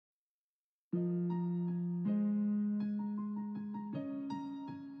Hi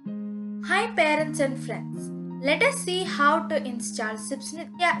parents and friends. Let us see how to install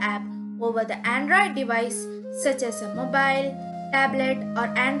Sipsnitya app over the Android device such as a mobile, tablet or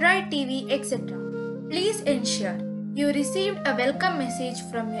Android TV etc. Please ensure you received a welcome message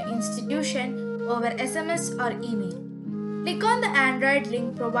from your institution over SMS or email. Click on the Android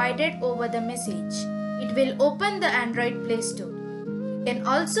link provided over the message. It will open the Android Play Store. You can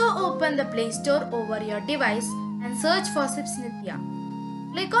also open the Play Store over your device and search for Sipsnitya.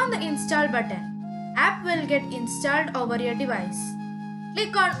 Click on the install button. App will get installed over your device.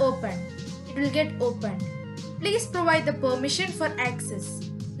 Click on open. It will get opened. Please provide the permission for access.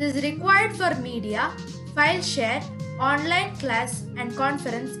 This is required for media, file share, online class and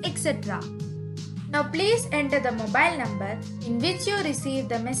conference etc. Now please enter the mobile number in which you received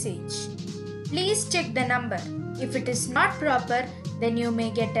the message. Please check the number. If it is not proper, then you may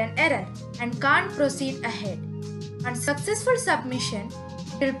get an error and can't proceed ahead. On successful submission,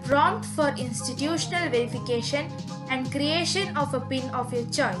 it will prompt for institutional verification and creation of a PIN of your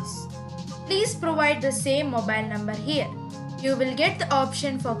choice. Please provide the same mobile number here. You will get the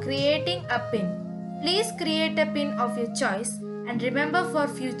option for creating a PIN. Please create a PIN of your choice and remember for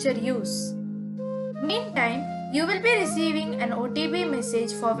future use. Meantime, you will be receiving an OTP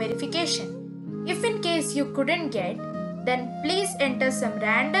message for verification. If in case you couldn't get, then please enter some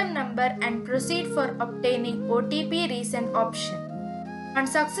random number and proceed for obtaining OTP resend option. On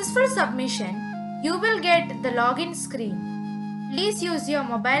successful submission, you will get the login screen. Please use your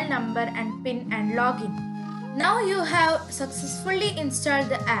mobile number and PIN and login. Now you have successfully installed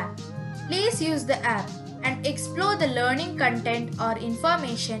the app. Please use the app and explore the learning content or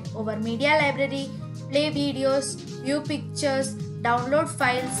information over media library, play videos, view pictures, download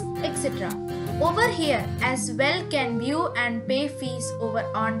files, etc. Over here as well can view and pay fees over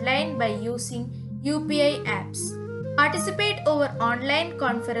online by using UPI apps. Participate over online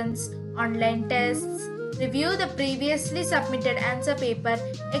conference, online tests, review the previously submitted answer paper,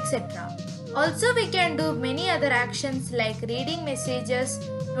 etc. Also we can do many other actions like reading messages,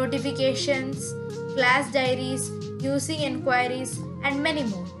 notifications, class diaries, using inquiries and many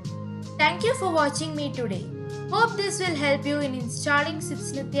more. Thank you for watching me today. Hope this will help you in installing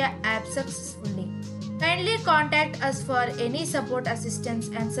Sipsnitya app successfully. Kindly contact us for any support assistance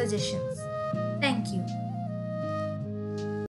and suggestions. Thank you.